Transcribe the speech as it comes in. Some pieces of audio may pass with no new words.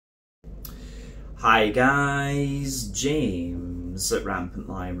Hi guys, James at Rampant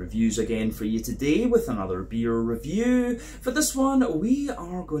Lion Reviews again for you today with another beer review. For this one we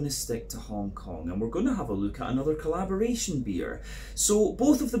are going to stick to Hong Kong and we're going to have a look at another collaboration beer. So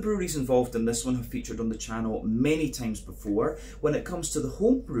both of the breweries involved in this one have featured on the channel many times before. When it comes to the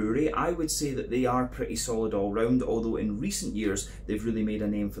home brewery, I would say that they are pretty solid all round, although in recent years they've really made a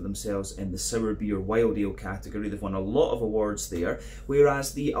name for themselves in the sour beer wild ale category. They've won a lot of awards there,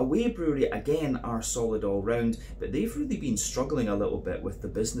 whereas the away brewery again are solid all round, but they've really been struggling a little bit with the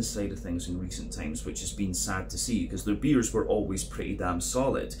business side of things in recent times, which has been sad to see because their beers were always pretty damn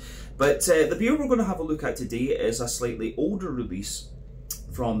solid. But the beer we're going to have a look at today is a slightly older release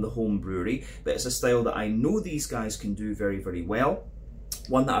from the home brewery, but it's a style that I know these guys can do very, very well.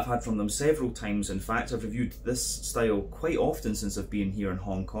 One that I've had from them several times. In fact, I've reviewed this style quite often since I've been here in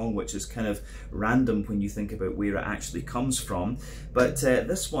Hong Kong, which is kind of random when you think about where it actually comes from. But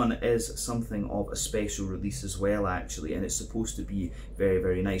this one is something of a special release as well, actually, and it's supposed to be very,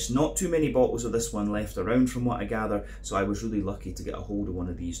 very nice. Not too many bottles of this one left around from what I gather, so I was really lucky to get a hold of one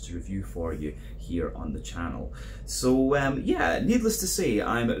of these to review for you here on the channel. So yeah, needless to say,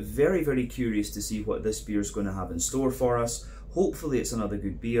 I'm very, very curious to see what this beer is going to have in store for us. Hopefully it's another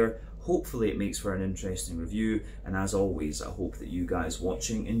good beer, hopefully it makes for an interesting review, and as always I hope that you guys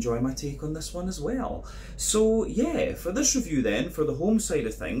watching enjoy my take on this one as well. So yeah, for this review then, for the home side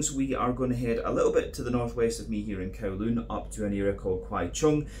of things, we are going to head a little bit to the northwest of me here in Kowloon up to an area called Kwai,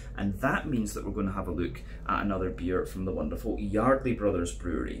 Chung, and that means that we're going to have a look at another beer from the wonderful Yardley Brothers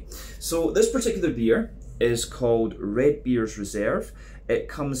Brewery. So this particular beer is called Red Beers Reserve. It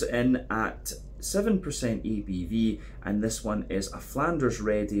comes in at 7% ABV, and this one is a Flanders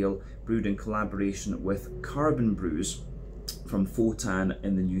red ale brewed in collaboration with Carbon Brews from Photan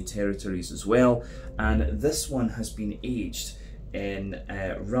in the New Territories as well. And this one has been aged in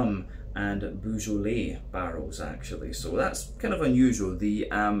rum and Beaujolais barrels actually, so that's kind of unusual. The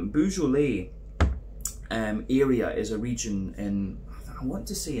Beaujolais area is a region in, I want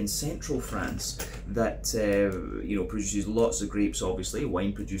to say, in central France that you know, produces lots of grapes, obviously, a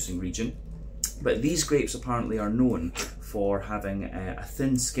wine producing region. But these grapes apparently are known for having a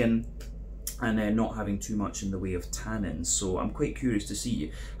thin skin and not having too much in the way of tannins. So I'm quite curious to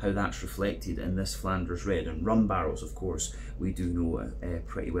see how that's reflected in this Flanders Red. And rum barrels, of course, we do know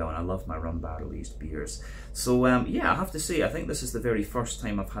pretty well, and I love my rum barrel aged beers. So yeah, I have to say, I think this is the very first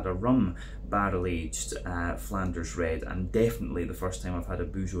time I've had a rum barrel aged Flanders Red, and definitely the first time I've had a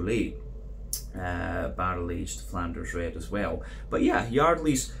Beaujolais barrel aged Flanders Red as well. But yeah,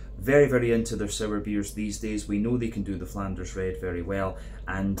 Yardley's very, very into their sour beers these days. We know they can do the Flanders Red very well,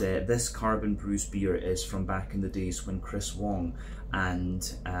 and this Carbon Brews beer is from back in the days when Chris Wong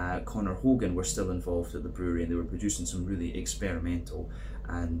and Connor Hogan were still involved at the brewery, and they were producing some really experimental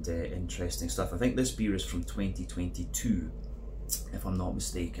and interesting stuff. I think this beer is from 2022, if I'm not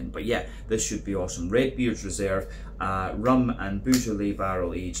mistaken. But yeah, this should be awesome. Red Beers Reserve, rum and Beaujolais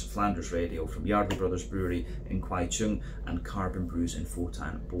barrel aged Flanders Red Ale from Yardley Brothers Brewery in Kwai Chung, and Carbon Brews in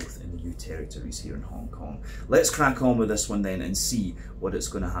Photan, both in the New Territories here in Hong Kong. Let's crack on with this one then and see what it's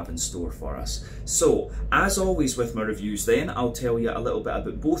going to have in store for us. So, as always with my reviews then, I'll tell you a little bit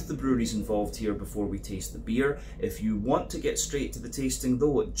about both the breweries involved here before we taste the beer. If you want to get straight to the tasting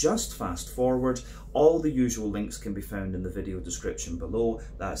though, just fast forward. All the usual links can be found in the video description below.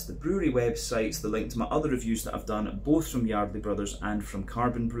 That's the brewery websites, the link to my other reviews that I've done, both from Yardley Brothers and from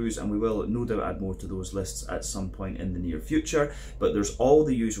Carbon Brews, and we will no doubt add more to those lists at some point in the near future. But there's all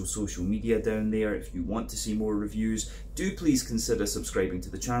the usual social media down there. If you want to see more reviews, do please consider subscribing to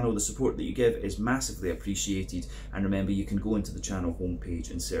the channel. The support that you give is massively appreciated, and remember, you can go into the channel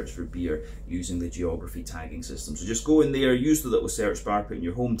homepage and search for beer using the geography tagging system. So just go in there, use the little search bar, put in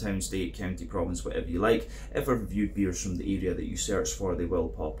your hometown, state, county, province, whatever you like. If I've reviewed beers from the area that you search for, they will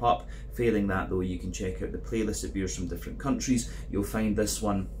pop up. Failing that though, you can check out the playlist of beers from different countries. You'll find this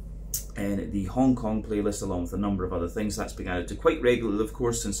one in the Hong Kong playlist along with a number of other things. That's been added to quite regularly, of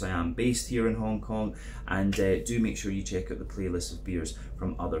course, since I am based here in Hong Kong. And do make sure you check out the playlist of beers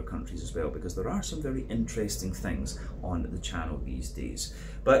from other countries as well, because there are some very interesting things on the channel these days.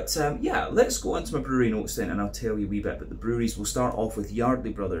 But yeah, let's go on to my brewery notes then, and I'll tell you a wee bit about the breweries. We'll start off with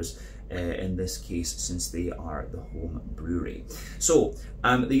Yardley Brothers in this case, since they are the home brewery. So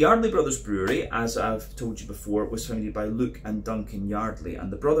the Yardley Brothers Brewery, as I've told you before, was founded by Luke and Duncan Yardley,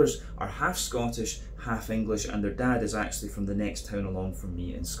 and the brothers are half Scottish, half English, and their dad is actually from the next town along from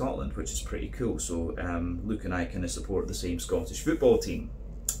me in Scotland, which is pretty cool. So Luke and I kind of support the same Scottish football team.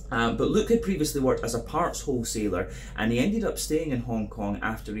 But Luke had previously worked as a parts wholesaler, and he ended up staying in Hong Kong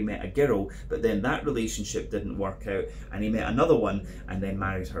after he met a girl, but then that relationship didn't work out, and he met another one and then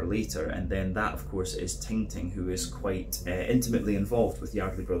married her later, and then that of course is Ting Ting, who is quite intimately involved with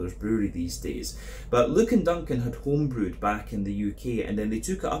Yardley Brothers Brewery these days. But Luke and Duncan had homebrewed back in the UK, and then they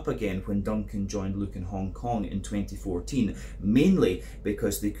took it up again when Duncan joined Luke in Hong Kong in 2014, mainly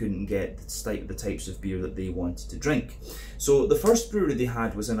because they couldn't get the types of beer that they wanted to drink. So the first brewery they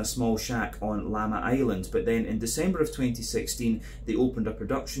had was in a small shack on Llama Island, but then in December of 2016 they opened a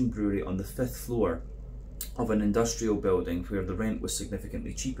production brewery on the 5th floor of an industrial building where the rent was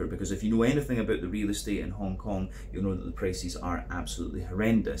significantly cheaper, because if you know anything about the real estate in Hong Kong, you'll know that the prices are absolutely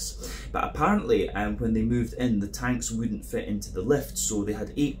horrendous. But apparently when they moved in, the tanks wouldn't fit into the lift, so they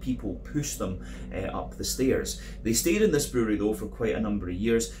had 8 people push them up the stairs. They stayed in this brewery though for quite a number of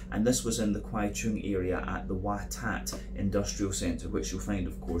years, and this was in the Kwai Chung area at the Untappd industrial centre, which you'll find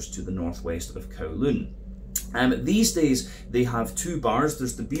of course to the northwest of Kowloon. These days they have 2 bars.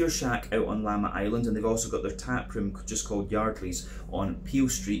 There's the Beer Shack out on Llama Island, and they've also got their tap room just called Yardley's on Peel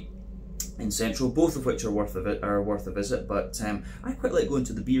Street in Central, both of which are worth a visit. But I quite like going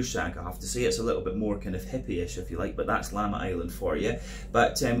to the Beer Shack, I have to say. It's a little bit more kind of hippie-ish if you like, but that's Llama Island for you.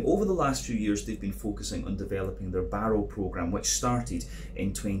 But over the last few years they've been focusing on developing their barrel program, which started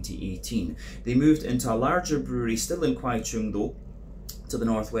in 2018. They moved into a larger brewery, still in Kwai Chung though, to the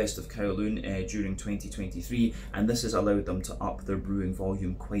northwest of Kowloon during 2023, and this has allowed them to up their brewing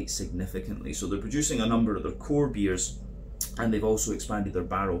volume quite significantly. So they're producing a number of their core beers, and they've also expanded their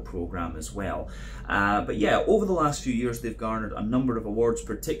barrel program as well. But yeah, over the last few years they've garnered a number of awards,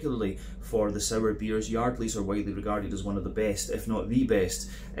 particularly for the sour beers. Yardley's are widely regarded as one of the best, if not the best,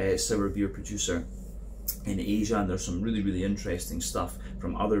 sour beer producer in Asia, and there's some really interesting stuff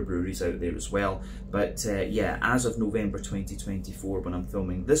from other breweries out there as well. But yeah, as of November 2024, when I'm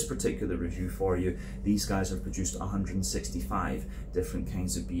filming this particular review for you, these guys have produced 165 different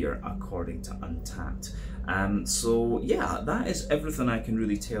kinds of beer according to Untappd. So yeah, that is everything I can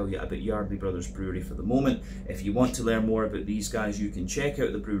really tell you about Yardley Brothers Brewery for the moment. If you want to learn more about these guys, you can check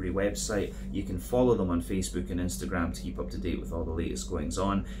out the brewery website, you can follow them on Facebook and Instagram to keep up to date with all the latest goings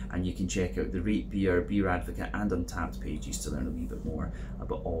on, and you can check out the Rate Beer, Beer Advocate and Untappd pages to learn a wee bit more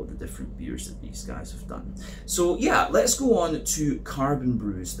about all the different beers that these guys have done. So yeah, let's go on to Carbon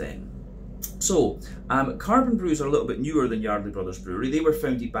Brews then. So, Carbon Brews are a little bit newer than Yardley Brothers Brewery. They were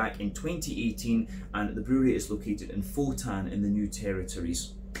founded back in 2018, and the brewery is located in Pho Tan in the New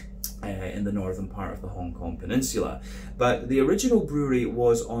Territories, in the northern part of the Hong Kong Peninsula. But the original brewery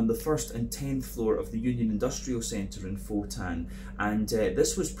was on the 1st and 10th floor of the Union Industrial Centre in Pho Tan, and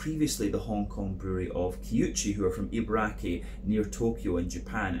this was previously the Hong Kong brewery of Kyuchi, who are from Ibaraki near Tokyo in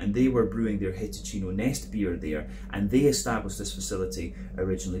Japan, and they were brewing their Hitachino Nest beer there, and they established this facility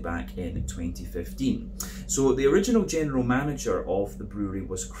originally back in 2015. So the original general manager of the brewery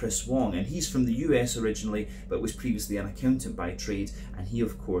was Chris Wong, and he's from the US originally, but was previously an accountant by trade, and he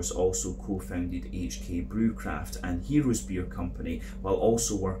of course also co-founded HK Brewcraft and Heroes Beer Company, while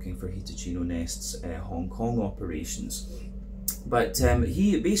also working for Hitachino Nest's Hong Kong operations. But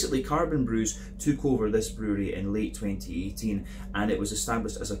Carbon Brews took over this brewery in late 2018, and it was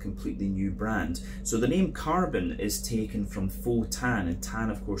established as a completely new brand. So the name Carbon is taken from Pho Tan, and tan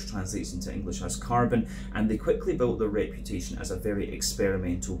of course translates into English as carbon, and they quickly built their reputation as a very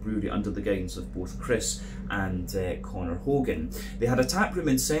experimental brewery under the guidance of both Chris and Connor Hogan. They had a tap room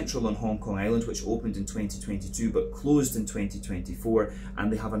in Central on Hong Kong Island, which opened in 2022 but closed in 2024,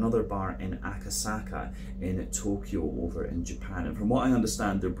 and they have another bar in Akasaka in Tokyo over in Japan. And from what I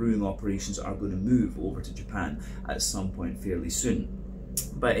understand, their brewing operations are going to move over to Japan at some point fairly soon.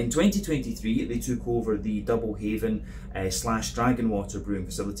 But in 2023, they took over the Double Haven / Dragonwater brewing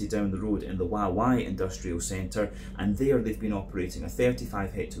facility down the road in the Wai Industrial Centre, and there they've been operating a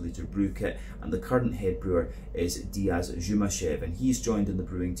 35 hectolitre brew kit, and the current head brewer is Diaz Jumashev, and he's joined in the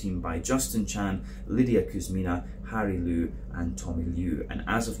brewing team by Justin Chan, Lydia Kuzmina, Harry Liu and Tommy Liu. And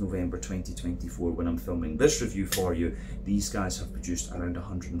as of November 2024, when I'm filming this review for you, these guys have produced around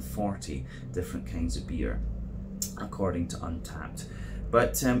 140 different kinds of beer according to Untappd.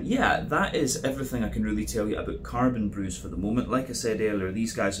 But yeah, that is everything I can really tell you about Carbon Brews for the moment. Like I said earlier,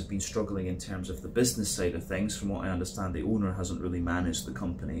 these guys have been struggling in terms of the business side of things. From what I understand, the owner hasn't really managed the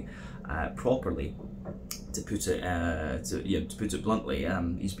company properly, to put it bluntly.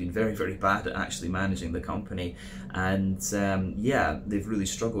 He's been very bad at actually managing the company, and yeah, they've really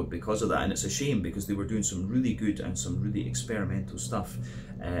struggled because of that, and it's a shame because they were doing some really good and some really experimental stuff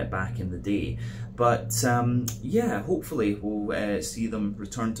back in the day. But yeah, hopefully we'll see them them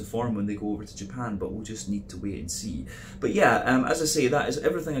return to form when they go over to Japan, but we'll just need to wait and see. But yeah, as I say, that is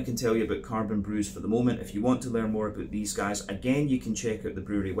everything I can tell you about Carbon Brews for the moment. If you want to learn more about these guys, again, you can check out the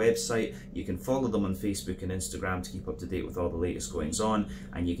brewery website. You can follow them on Facebook and Instagram to keep up to date with all the latest goings on,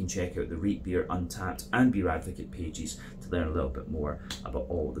 and you can check out the Rate Beer, Untappd and Beer Advocate pages to learn a little bit more about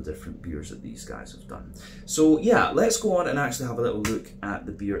all the different beers that these guys have done. So yeah, let's go on and actually have a little look at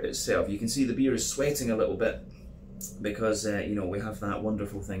the beer itself. You can see the beer is sweating a little bit because you know, we have that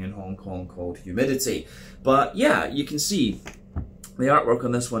wonderful thing in Hong Kong called humidity. But yeah, you can see the artwork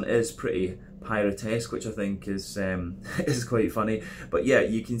on this one is pretty pirate-esque, which I think is is quite funny. But yeah,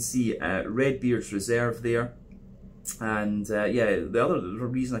 you can see Redbeard's Reserve there. And yeah, the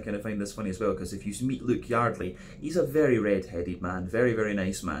reason I kind of find this funny as well, because if you meet Luke Yardley, he's a very red-headed man, very, very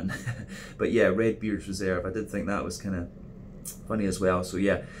nice man. But yeah, Redbeard's Reserve, I did think that was kind of funny as well. So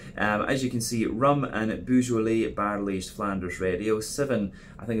yeah, as you can see, rum and Beaujolais barrel-aged Flanders Red Ale,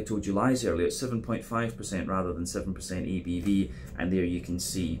 I think I told you lies earlier, it's 7.5% rather than 7% ABV, and there you can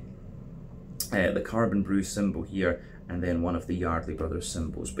see the Carbon Brew symbol here, and then one of the Yardley Brothers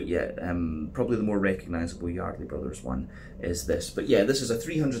symbols. But yeah, probably the more recognisable Yardley Brothers one is this. But yeah, this is a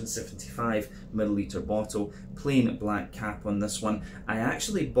 375 milliliter bottle, plain black cap on this one. I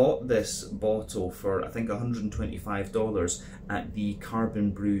actually bought this bottle for I think $125 at the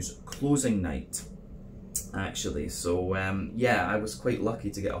Carbon Brews closing night, actually. So yeah, I was quite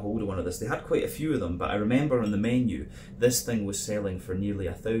lucky to get a hold of one of this. They had quite a few of them, but I remember on the menu this thing was selling for nearly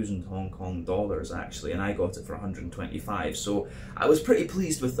 1,000 Hong Kong dollars actually, and I got it for 125. So I was pretty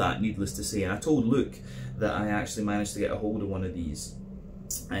pleased with that, needless to say. And I told Luke that I actually managed to get a hold of one of these,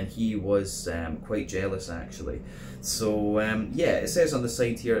 and he was quite jealous actually. So yeah, it says on the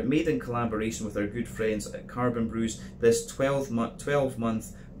side here, made in collaboration with our good friends at Carbon Brews, this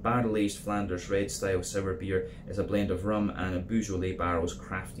 12-month barrel-aged Flanders Red style sour beer is a blend of rum and a Beaujolais barrels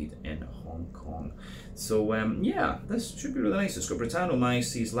crafted in Hong Kong. So yeah, this should be really nice. It's got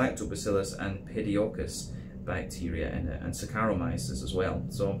Brettanomyces, Lactobacillus and Pediocarpus bacteria in it, and Saccharomyces as well.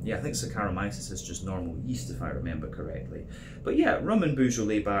 So yeah, I think Saccharomyces is just normal yeast if I remember correctly. But yeah, rum and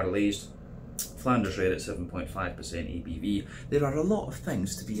Beaujolais barrel-aged, Flanders Red at 7.5% ABV. There are a lot of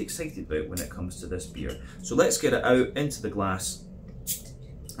things to be excited about when it comes to this beer. So let's get it out into the glass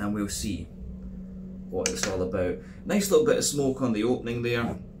and we'll see what it's all about. Nice little bit of smoke on the opening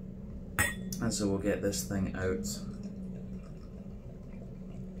there, and so we'll get this thing out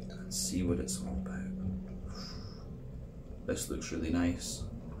and see what it's all about. This looks really nice.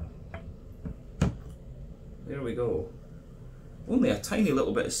 There we go. Only a tiny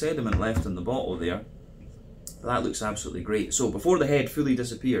little bit of sediment left in the bottle there. That looks absolutely great. So before the head fully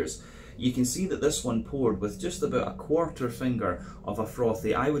disappears, you can see that this one poured with just about a quarter finger of a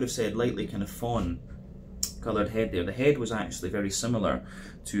frothy, I would have said lightly kind of fawn coloured head there. The head was actually very similar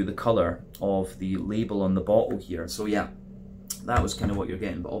to the colour of the label on the bottle here. So yeah, that was kind of what you're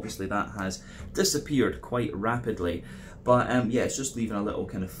getting, but obviously that has disappeared quite rapidly. But yeah, it's just leaving a little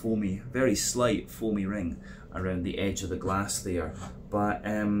kind of foamy, very slight foamy ring around the edge of the glass there. But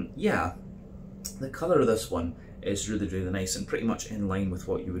yeah, the colour of this one is really, really nice and pretty much in line with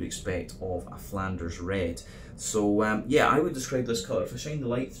what you would expect of a Flanders Red. So yeah, I would describe this colour, if I shine the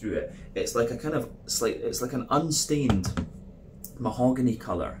light through it, it's like a kind of it's like an unstained mahogany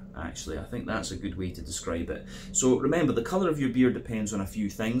colour, actually. I think that's a good way to describe it. So remember, the colour of your beer depends on a few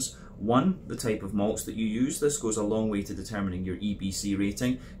things. One, the type of malts that you use. This goes a long way to determining your EBC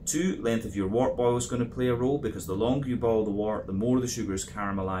rating. Two, length of your wort boil is going to play a role, because the longer you boil the wort, the more the sugars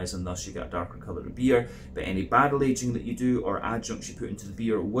caramelise and thus you get a darker colour of beer. But any barrel aging that you do or adjuncts you put into the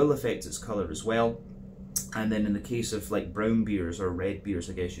beer will affect its colour as well. And then in the case of like brown beers or red beers,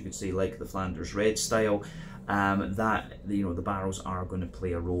 I guess you could say, like the Flanders Red style, that, you know, the barrels are going to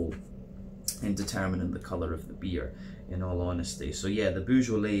play a role in determining the colour of the beer, in all honesty. So yeah, the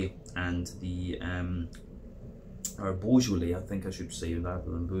Beaujolais and the or Beaujolais, I think I should say,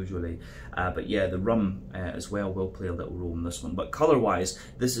 rather than Beaujolais, but yeah, the rum as well will play a little role in this one. But colour wise,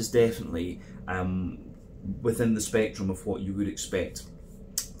 this is definitely within the spectrum of what you would expect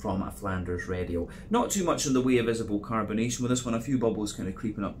from a Flanders Red Ale. Not too much in the way of visible carbonation with this one, a few bubbles kind of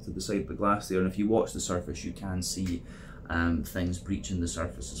creeping up to the side of the glass there, and if you watch the surface you can see things breaching the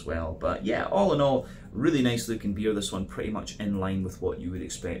surface as well. But yeah, all in all, really nice looking beer, this one, pretty much in line with what you would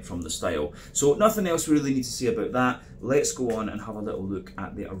expect from the style. So nothing else we really need to say about that. Let's go on and have a little look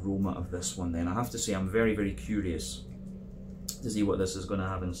at the aroma of this one then. I have to say I'm very, very curious to see what this is going to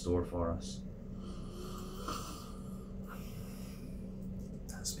have in store for us.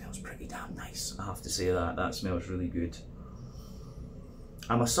 That smells pretty damn nice, I have to say that. That smells really good.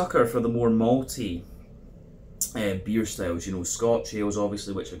 I'm a sucker for the more malty beer styles, you know, Scotch ales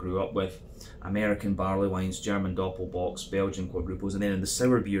obviously, which I grew up with, American barley wines, German doppelbocks, Belgian quadruples, and then in the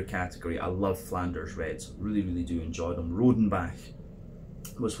sour beer category, I love Flanders Reds. Really, really do enjoy them. Rodenbach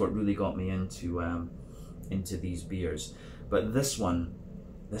was what really got me into these beers. But this one,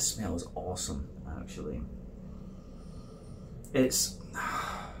 this smells awesome, actually. This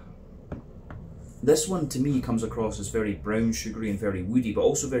one to me comes across as very brown sugary and very woody, but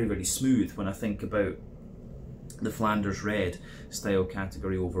also very, very smooth when I think about the Flanders Red style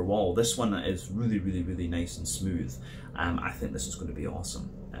category overall. This one is really, really, really nice and smooth. I think this is going to be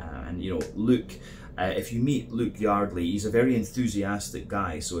awesome. And you know, Luke, if you meet Luke Yardley, he's a very enthusiastic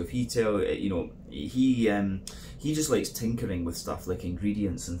guy. So if he you know, he just likes tinkering with stuff like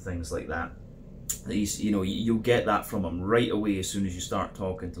ingredients and things like that. He's, you know, you'll get that from him right away as soon as you start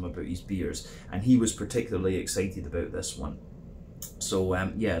talking to him about his beers. And he was particularly excited about this one. So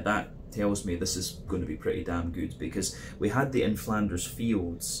yeah, that tells me this is going to be pretty damn good, because we had the In Flanders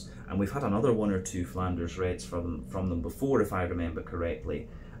Fields, and we've had another one or two Flanders Reds from them before, if I remember correctly,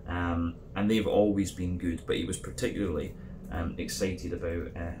 and they've always been good, but he was particularly excited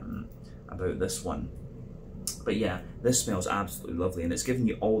about this one. But yeah, this smells absolutely lovely, and it's giving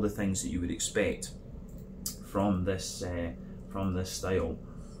you all the things that you would expect from this style.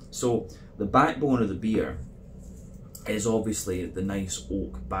 So the backbone of the beer is obviously the nice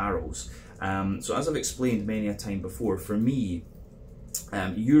oak barrels. So as I've explained many a time before, for me,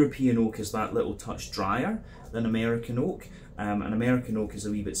 European oak is that little touch drier than American oak. And American oak is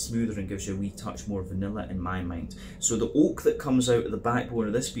a wee bit smoother and gives you a wee touch more vanilla in my mind. So the oak that comes out of the backbone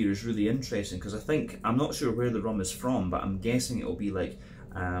of this beer is really interesting, because I'm not sure where the rum is from, but I'm guessing it'll be like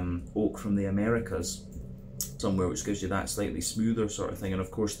oak from the Americas somewhere, which gives you that slightly smoother sort of thing. And of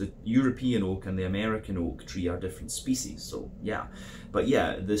course the European oak and the American oak tree are different species, so yeah. But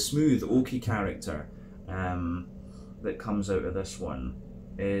yeah, the smooth oaky character that comes out of this one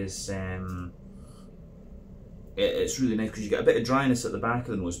is it's really nice, because you get a bit of dryness at the back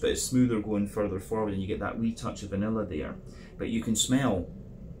of the nose, but it's smoother going further forward, and you get that wee touch of vanilla there. But you can smell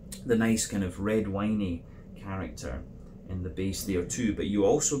the nice kind of red winey character in the base there too, but you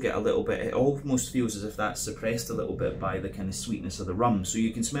also get a little bit, it almost feels as if that's suppressed a little bit by the kind of sweetness of the rum. So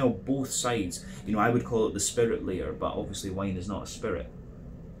you can smell both sides. You know, I would call it the spirit layer, but obviously wine is not a spirit.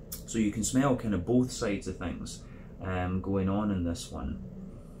 So you can smell kind of both sides of things going on in this one.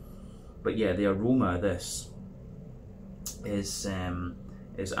 But yeah, the aroma of this is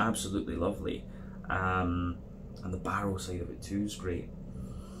absolutely lovely, and the barrel side of it too is great.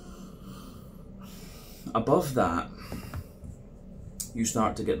 Above that, you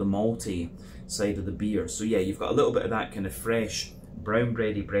start to get the malty side of the beer. So yeah, you've got a little bit of that kind of fresh brown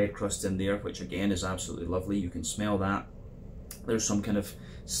bready bread crust in there, which again is absolutely lovely. You can smell that. There's some kind of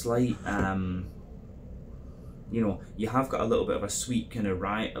slight you know, you have got a little bit of a sweet kind of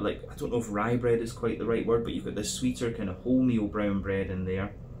rye, like, I don't know if rye bread is quite the right word, but you've got this sweeter kind of wholemeal brown bread in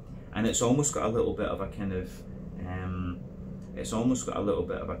there, and it's almost got a little bit of a kind of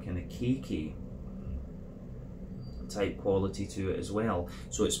cakey type quality to it as well.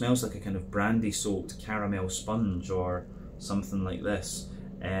 So it smells like a kind of brandy soaked caramel sponge or something like this.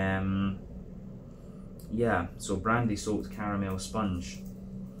 Yeah, so brandy soaked caramel sponge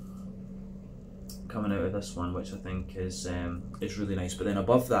coming out of this one, which I think is really nice. But then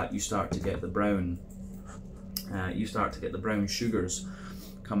above that, you start to get the brown. You start to get the brown sugars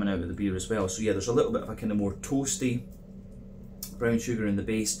coming out of the beer as well. So yeah, there's a little bit of a kind of more toasty brown sugar in the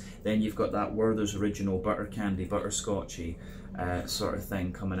base. Then you've got that Werther's Original butter candy, butterscotchy sort of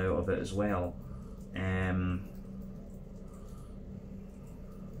thing coming out of it as well.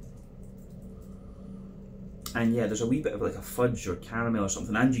 And yeah, there's a wee bit of like a fudge or caramel or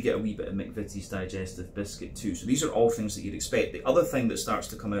something, and you get a wee bit of McVitie's digestive biscuit too. So these are all things that you'd expect. The other thing that starts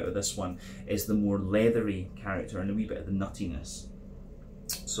to come out of this one is the more leathery character and a wee bit of the nuttiness.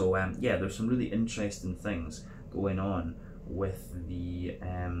 So yeah, there's some really interesting things going on with the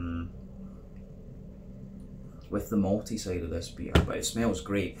malty side of this beer, but it smells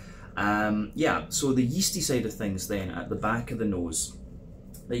great. Yeah, so the yeasty side of things then at the back of the nose.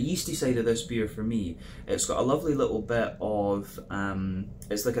 The yeasty side of this beer for me, it's got a lovely little bit of,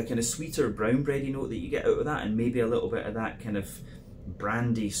 it's like a kind of sweeter brown bready note that you get out of that, and maybe a little bit of that kind of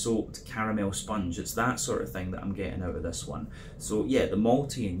brandy soaked caramel sponge. It's that sort of thing that I'm getting out of this one. So yeah, the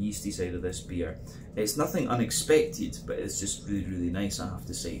malty and yeasty side of this beer, it's nothing unexpected, but it's just really, really nice, I have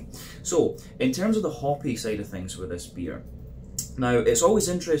to say. So in terms of the hoppy side of things with this beer, now, it's always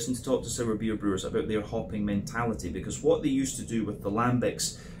interesting to talk to sour beer brewers about their hopping mentality, because what they used to do with the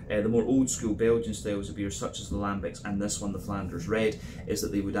lambics, the more old school Belgian styles of beer such as the lambics and this one, the Flanders Red, is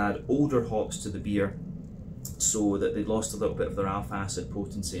that they would add older hops to the beer so that they lost a little bit of their alpha acid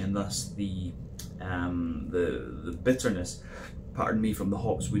potency, and thus the bitterness, pardon me, from the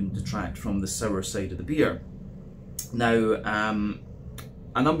hops wouldn't detract from the sour side of the beer. Now,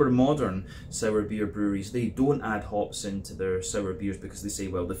 a number of modern sour beer breweries, they don't add hops into their sour beers because they say,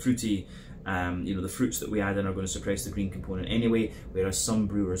 well, the fruity, you know, the fruits that we add in are going to suppress the green component anyway, whereas some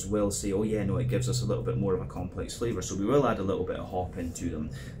brewers will say, oh yeah, no, it gives us a little bit more of a complex flavour, so we will add a little bit of hop into them.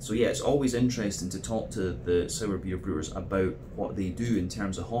 So yeah, it's always interesting to talk to the sour beer brewers about what they do in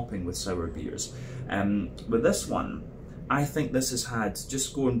terms of hopping with sour beers. With this one, I think this has had,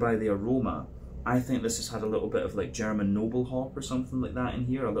 just going by the aroma, I think this has had a little bit of like German noble hop or something like that in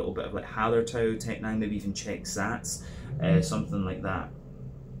here, a little bit of like Hallertau, Tech9, maybe even Czech Satz, something like that.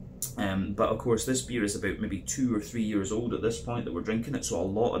 But of course this beer is about maybe 2 or 3 years old at this point that we're drinking it, so a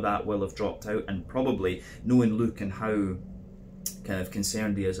lot of that will have dropped out, and probably knowing Luke and how kind of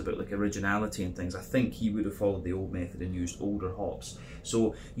concerned he is about like originality and things, I think he would have followed the old method and used older hops.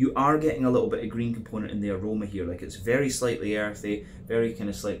 So you are getting a little bit of green component in the aroma here, like it's very slightly earthy, very kind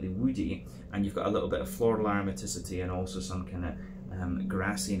of slightly woody, and you've got a little bit of floral aromaticity and also some kind of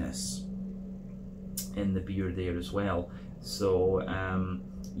grassiness in the beer there as well. So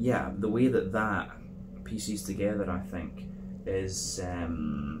yeah, the way that that pieces together, I think, is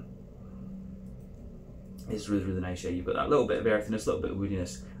really, really nice. Yeah, you've got that little bit of earthiness, a little bit of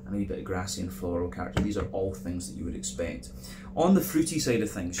woodiness, and a wee bit of grassy and floral character. These are all things that you would expect. On the fruity side of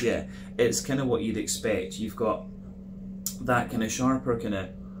things, yeah, it's kind of what you'd expect. You've got that kind of sharper kind of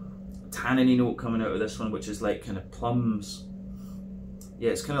tanniny note coming out of this one, which is like kind of plums.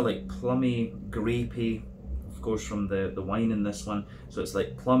 Yeah, it's kind of like plummy, grapey, of course, from the wine in this one. So it's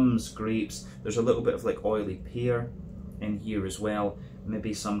like plums, grapes. There's a little bit of like oily pear in here as well.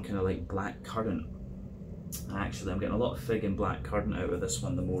 Maybe some kind of like black currant. Actually, I'm getting a lot of fig and black currant out of this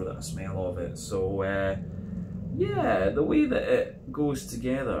one the more that I smell of it. So yeah, the way that it goes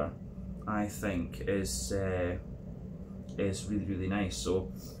together, I think, is really, really nice.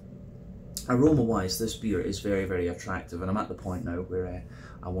 So aroma wise, this beer is very, very attractive, and I'm at the point now where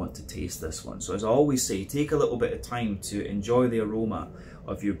I want to taste this one. So as I always say, take a little bit of time to enjoy the aroma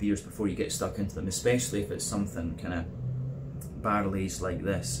of your beers before you get stuck into them, especially if it's something kind of barrel aged like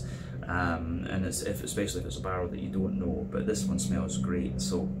this. And especially if it's a barrel that you don't know, but this one smells great.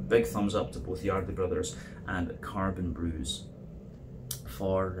 So big thumbs up to both Yardley Brothers and Carbon Brews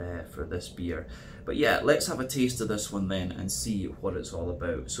for this beer. But yeah, let's have a taste of this one then and see what it's all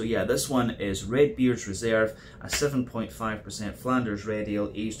about. So yeah, this one is Red Beard's Reserve, a 7.5% Flanders Red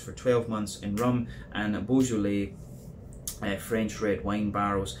Ale aged for 12 months in rum and Beaujolais French red wine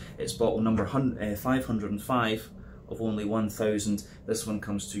barrels. It's bottle number 505 of only 1,000. This one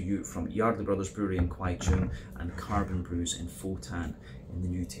comes to you from Yardley Brothers Brewery in Kwai, Chung and Carbon Brews in Pho Tan in the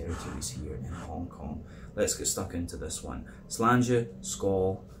New Territories here in Hong Kong. Let's get stuck into this one. Slàinte,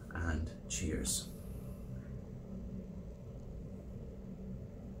 skål, and cheers.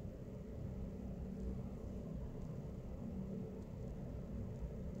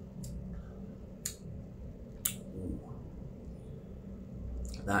 Ooh.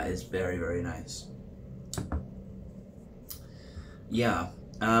 That is very, very nice. Yeah,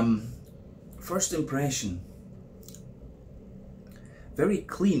 first impression, very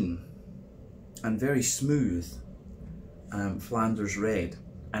clean and very smooth Flanders Red,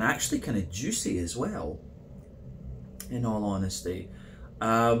 and actually kind of juicy as well, in all honesty.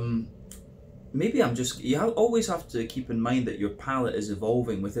 Maybe I'm just, you always have to keep in mind that your palate is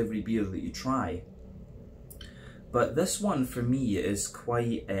evolving with every beer that you try, but this one for me is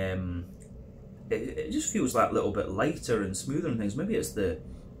quite, it just feels that little bit lighter and smoother and things. Maybe it's the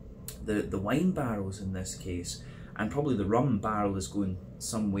wine barrels in this case, and probably the rum barrel is going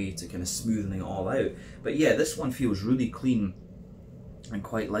some way to kind of smoothing it all out. But yeah, this one feels really clean and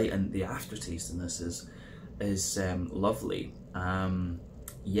quite light, and the aftertaste in this is lovely.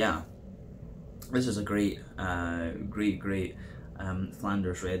 Yeah, this is a great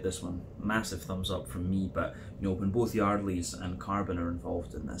Flanders Red, this one. Massive thumbs up from me, but you know, when both Yardleys and Carbon are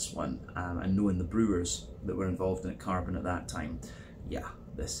involved in this one, and knowing the brewers that were involved in Carbon at that time, yeah,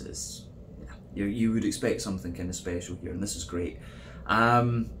 this is, yeah, you would expect something kind of special here, and this is great.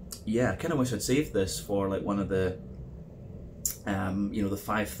 Yeah, I kind of wish I'd saved this for like one of the, you know, the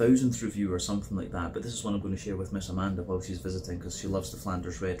 5,000th review or something like that, but this is one I'm going to share with Miss Amanda while she's visiting, because she loves the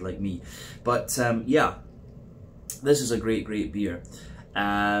Flanders Red like me. But yeah, this is a great, great beer.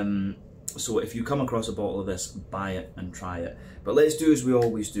 So if you come across a bottle of this, buy it and try it. But let's do as we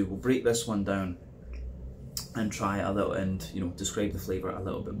always do. We'll break this one down and try it a little, and you know, describe the flavour a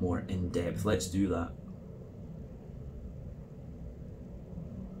little bit more in depth. Let's do that.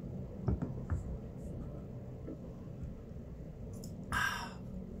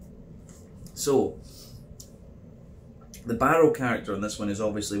 So the barrel character on this one is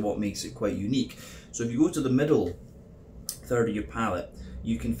obviously what makes it quite unique. So if you go to the middle third of your palate,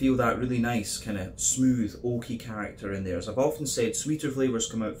 you can feel that really nice kind of smooth oaky character in there. As I've often said, sweeter flavours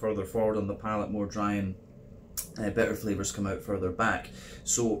come out further forward on the palate, more dry and bitter flavours come out further back.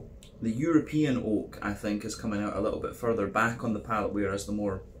 So the European oak, I think, is coming out a little bit further back on the palate, whereas the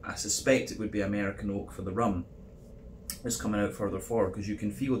more, I suspect it would be American oak for the rum, is coming out further forward, because you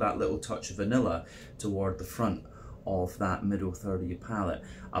can feel that little touch of vanilla toward the front of that middle third of your palate.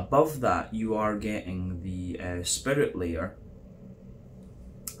 Above that, you are getting the spirit layer,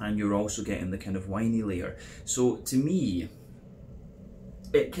 and you're also getting the kind of winey layer. So to me,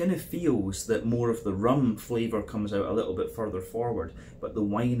 it kind of feels that more of the rum flavour comes out a little bit further forward, but the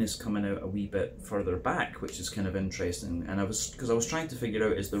wine is coming out a wee bit further back, which is kind of interesting. And because I was trying to figure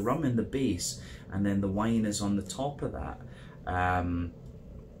out, is the rum in the base and then the wine is on the top of that?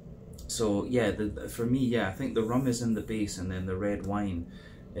 So yeah, for me, yeah, I think the rum is in the base and then the red wine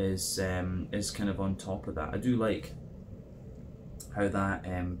is kind of on top of that. I do like how that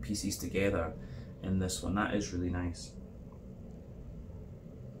pieces together in this one. That is really nice.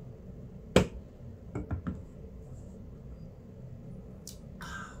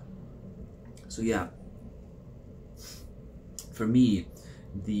 So yeah, for me,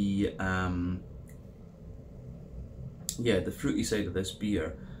 the fruity side of this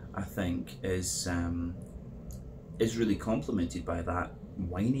beer, I think, is really complemented by that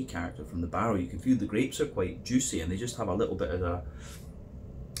winey character from the barrel. You can feel the grapes are quite juicy, and they just have a little bit of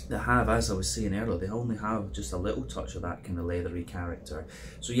they have, as I was saying earlier, they only have just a little touch of that kind of leathery character.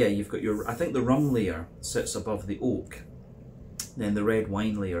 So yeah, you've got your, I think the rum layer sits above the oak, then the red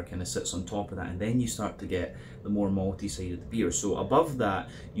wine layer kind of sits on top of that, and then you start to get the more malty side of the beer. So above that,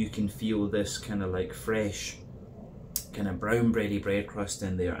 you can feel this kind of like fresh kind of brown bready bread crust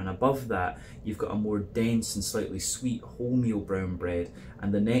in there, and above that you've got a more dense and slightly sweet wholemeal brown bread,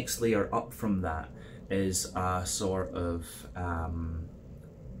 and the next layer up from that is a sort of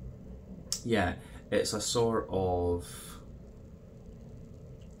yeah, it's a sort of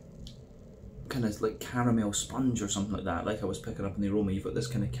kind of like caramel sponge or something like that, like I was picking up in the aroma. You've got this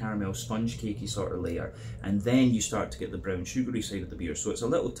kind of caramel sponge cakey sort of layer, and then you start to get the brown sugary side of the beer. So it's a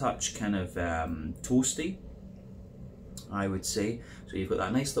little touch kind of toasty, I would say. So you've got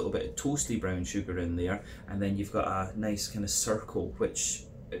that nice little bit of toasty brown sugar in there, and then you've got a nice kind of circle which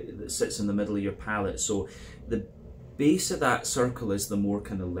that sits in the middle of your palate. So the base of that circle is the more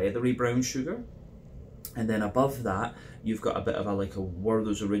kind of leathery brown sugar, and then above that you've got a bit of a like a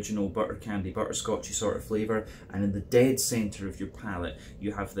Werther's Original butter candy, butterscotchy sort of flavour, and in the dead centre of your palate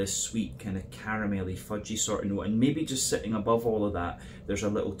you have this sweet kind of caramelly fudgy sort of note, and maybe just sitting above all of that there's a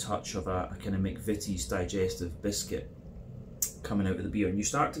little touch of a kind of McVitie's digestive biscuit coming out of the beer, and you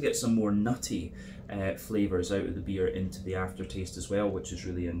start to get some more nutty flavours out of the beer into the aftertaste as well, which is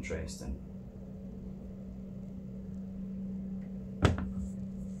really interesting.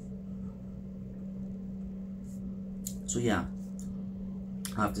 So yeah,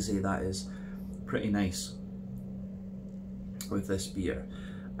 I have to say that is pretty nice with this beer.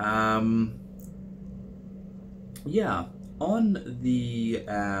 Yeah, on the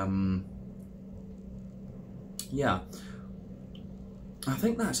yeah, I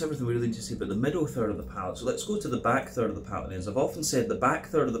think that's everything we really need to say about the middle third of the palate. So let's go to the back third of the palate. As I've often said, the back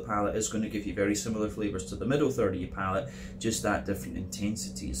third of the palate is going to give you very similar flavours to the middle third of your palate, just at different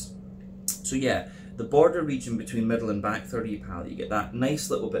intensities. So yeah, the border region between middle and back third of your palate, you get that nice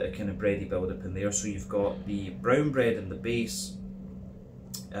little bit of kind of bready build up in there. So you've got the brown bread in the base,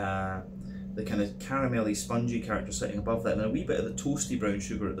 the kind of caramelly spongy character sitting above that, and a wee bit of the toasty brown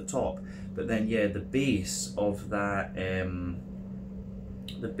sugar at the top. But then yeah, the base of that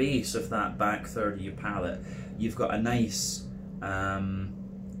back third of your palate, you've got a nice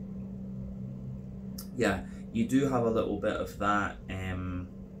yeah, you do have a little bit of that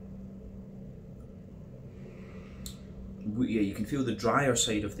yeah, you can feel the drier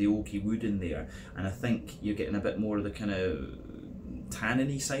side of the oaky wood in there, and I think you're getting a bit more of the kind of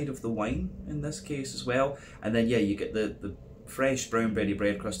tanniny side of the wine in this case as well. And then yeah, you get the fresh brown bready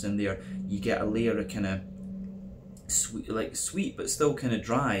bread crust in there. You get a layer of kind of sweet but still kind of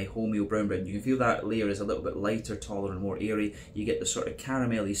dry wholemeal brown bread. You can feel that layer is a little bit lighter, taller and more airy. You get the sort of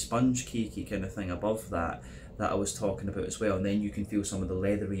caramelly sponge cakey kind of thing above that I was talking about as well, and then you can feel some of the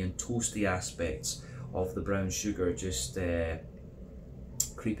leathery and toasty aspects of the brown sugar just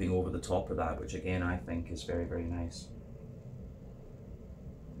creeping over the top of that, which again I think is very, very nice.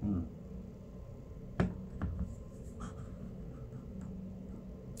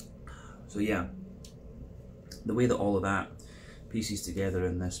 So yeah, the way that all of that pieces together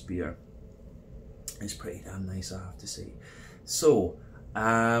in this beer It's pretty damn nice, I have to say. So,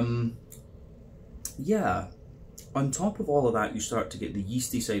 yeah, on top of all of that, you start to get the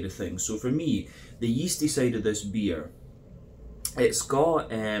yeasty side of things. So for me, the yeasty side of this beer, it's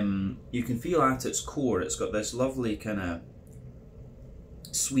got, you can feel at its core, it's got this lovely kind of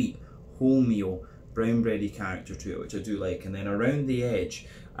sweet wholemeal brown bready character to it, which I do like. And then around the edge,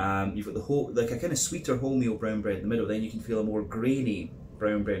 you've got the whole, like a kind of sweeter wholemeal brown bread in the middle. Then you can feel a more grainy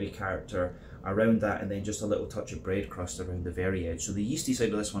brown bready character around that, and then just a little touch of bread crust around the very edge. So the yeasty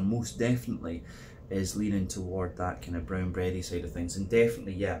side of this one most definitely is leaning toward that kind of brown bready side of things. And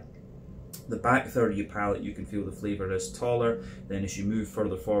definitely, yeah, the back third of your palate, you can feel the flavour is taller. Then as you move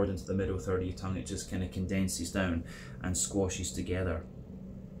further forward into the middle third of your tongue, it just kind of condenses down and squashes together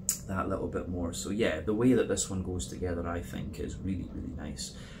that little bit more. So yeah, the way that this one goes together, I think, is really, really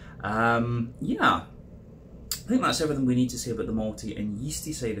nice. Yeah, I think that's everything we need to say about the malty and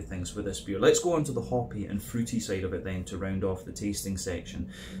yeasty side of things for this beer. Let's go on to the hoppy and fruity side of it then to round off the tasting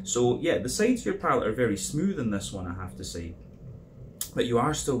section. So yeah, the sides of your palate are very smooth in this one, I have to say. But you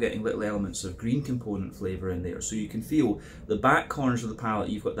are still getting little elements of green component flavour in there. So you can feel the back corners of the palate,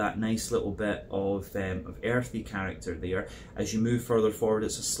 you've got that nice little bit of earthy character there. As you move further forward,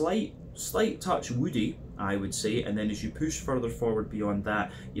 it's a slight touch woody, I would say. And then as you push further forward beyond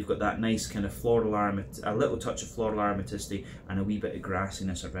that, you've got that nice kind of floral a little touch of floral aromaticity and a wee bit of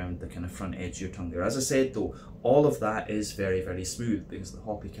grassiness around the kind of front edge of your tongue there. As I said though, all of that is very, very smooth because the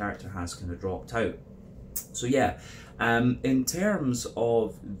hoppy character has kind of dropped out. So yeah, in terms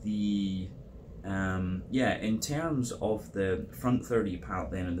of the in terms of the front third of your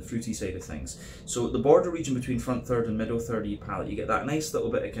palate then and the fruity side of things, so the border region between front third and middle third of your palate, you get that nice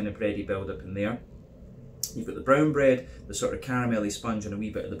little bit of kind of bready build up in there. You've got the brown bread, the sort of caramelly sponge and a wee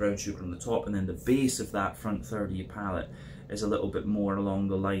bit of the brown sugar on the top, and then the base of that front third of your palate is a little bit more along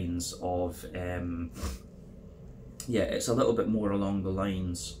the lines of yeah, it's a little bit more along the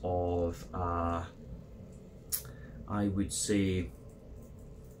lines of I would say,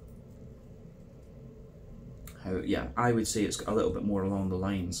 I would say it's got a little bit more along the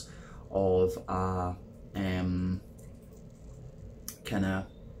lines of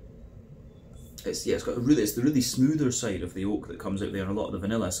it's got it's the really smoother side of the oak that comes out there, and a lot of the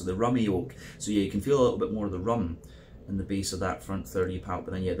vanilla, so the rummy oak. So yeah, you can feel a little bit more of the rum in the base of that front third of your palate.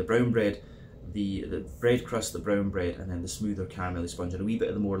 But then yeah, the brown bread, the bread crust, the brown bread, and then the smoother caramelly sponge, and a wee bit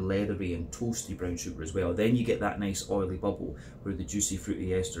of the more leathery and toasty brown sugar as well. Then you get that nice oily bubble where the juicy fruity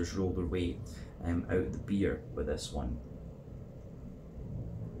esters roll their way out of the beer with this one.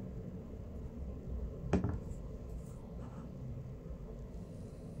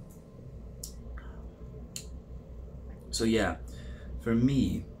 So yeah, for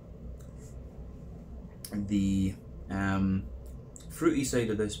me, the fruity side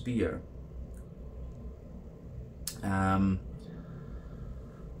of this beer,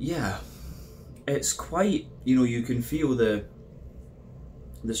 yeah, it's quite, you know, you can feel the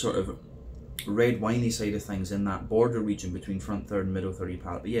sort of red winey side of things in that border region between front third and middle third of your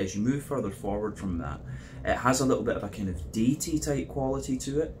palate. But yeah, as you move further forward from that, it has a little bit of a kind of datey type quality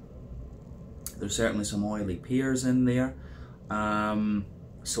to it. There's certainly some oily pears in there,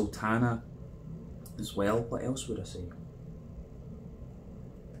 sultana as well. What else would I say?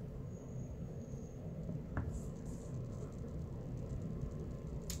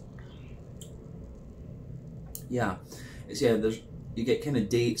 Yeah, you get kind of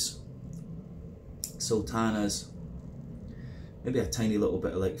dates, sultanas, maybe a tiny little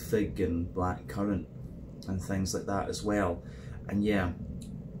bit of like fig and black currant and things like that as well. And yeah,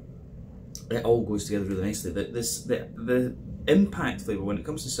 it all goes together really nicely. The impact flavour, when it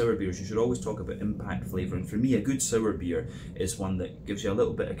comes to sour beers, you should always talk about impact flavour. And for me, a good sour beer is one that gives you a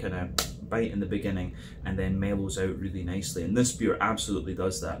little bit of kind of bite in the beginning and then mellows out really nicely. And this beer absolutely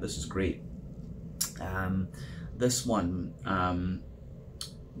does that. This is great. This one,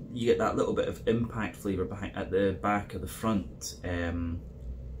 you get that little bit of impact flavour at the back of the front.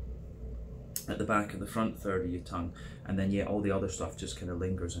 At the back of the front third of your tongue, and then yeah, all the other stuff just kind of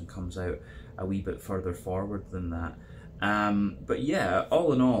lingers and comes out a wee bit further forward than that. But yeah,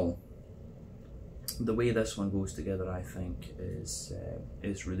 all in all, the way this one goes together, I think, is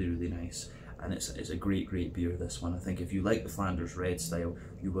really, really nice, and it's a great beer, this one. I think if you like the Flanders Red style,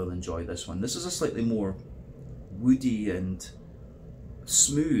 you will enjoy this one. This is a slightly more woody and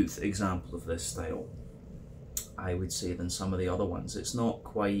smooth example of this style, I would say, than some of the other ones. It's not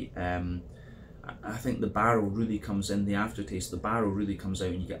quite I think the barrel really comes in, the aftertaste, the barrel really comes out,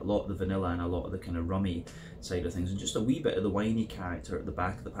 and you get a lot of the vanilla and a lot of the kind of rummy side of things, and just a wee bit of the winey character at the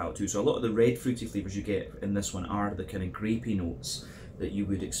back of the palate too. So a lot of the red fruity flavours you get in this one are the kind of grapey notes that you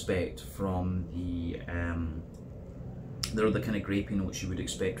would expect from the they're the kind of grapey notes you would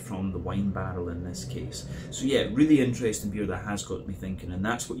expect from the wine barrel in this case. So yeah, really interesting beer that has got me thinking, and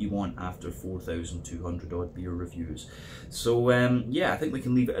that's what you want after 4,200 odd beer reviews. So yeah, I think we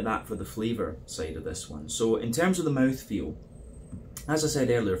can leave it at that for the flavour side of this one. So in terms of the mouthfeel, as I said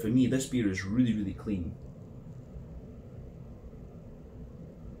earlier, for me this beer is really, really clean.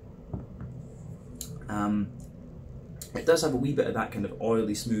 It does have a wee bit of that kind of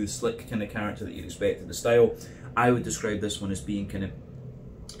oily, smooth, slick kind of character that you'd expect of the style. I would describe this one as being kind of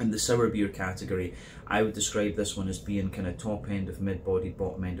in the sour beer category. I would describe this one as being kind of top end of mid-bodied,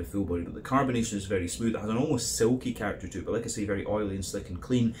 bottom end of full bodied, but the carbonation is very smooth. It has an almost silky character to it, but like I say, very oily and slick and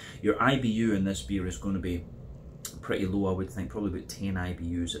clean. Your IBU in this beer is going to be pretty low, I would think, probably about 10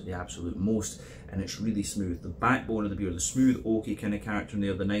 IBUs at the absolute most, and it's really smooth. The backbone of the beer, the smooth oaky kind of character in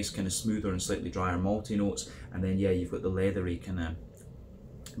there, the nice kind of smoother and slightly drier malty notes, and then yeah, you've got the leathery kind of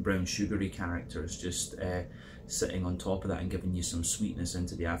brown sugary characters just sitting on top of that and giving you some sweetness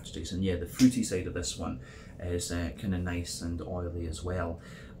into the aftertaste. And yeah, the fruity side of this one is kind of nice and oily as well.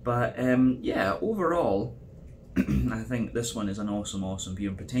 But yeah, overall I think this one is an awesome beer,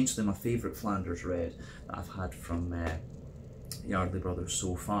 and potentially my favourite Flanders Red that I've had from Yardley Brothers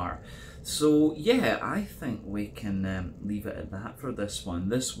so far. So yeah, I think we can leave it at that for this one.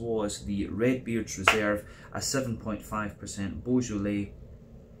 This was the Redbeard's Reserve, a 7.5% Beaujolais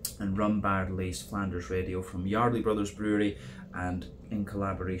and rum barrel aged Flanders Red Ale from Yardley Brothers Brewery, and in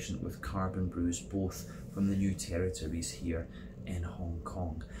collaboration with Carbon Brews, both from the New Territories here in Hong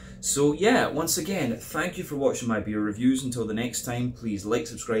Kong. So yeah, once again, thank you for watching my beer reviews. Until the next time, please like,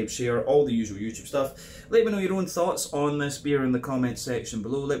 subscribe, share, all the usual YouTube stuff. Let me know your own thoughts on this beer in the comments section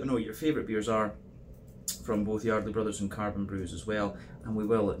below. Let me know what your favourite beers are from both Yardley Brothers and Carbon Brews as well, and we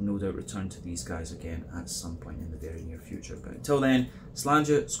will no doubt return to these guys again at some point in the very near future. But until then,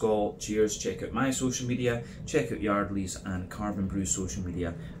 slàinte, skål, cheers. Check out my social media, check out Yardley's and Carbon Brews social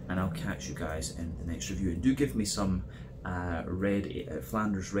media, and I'll catch you guys in the next review. And do give me some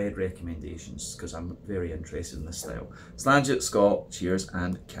Flanders Red recommendations, because I'm very interested in this style. Slàinte, skål, cheers,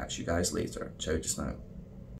 and catch you guys later. Ciao just now.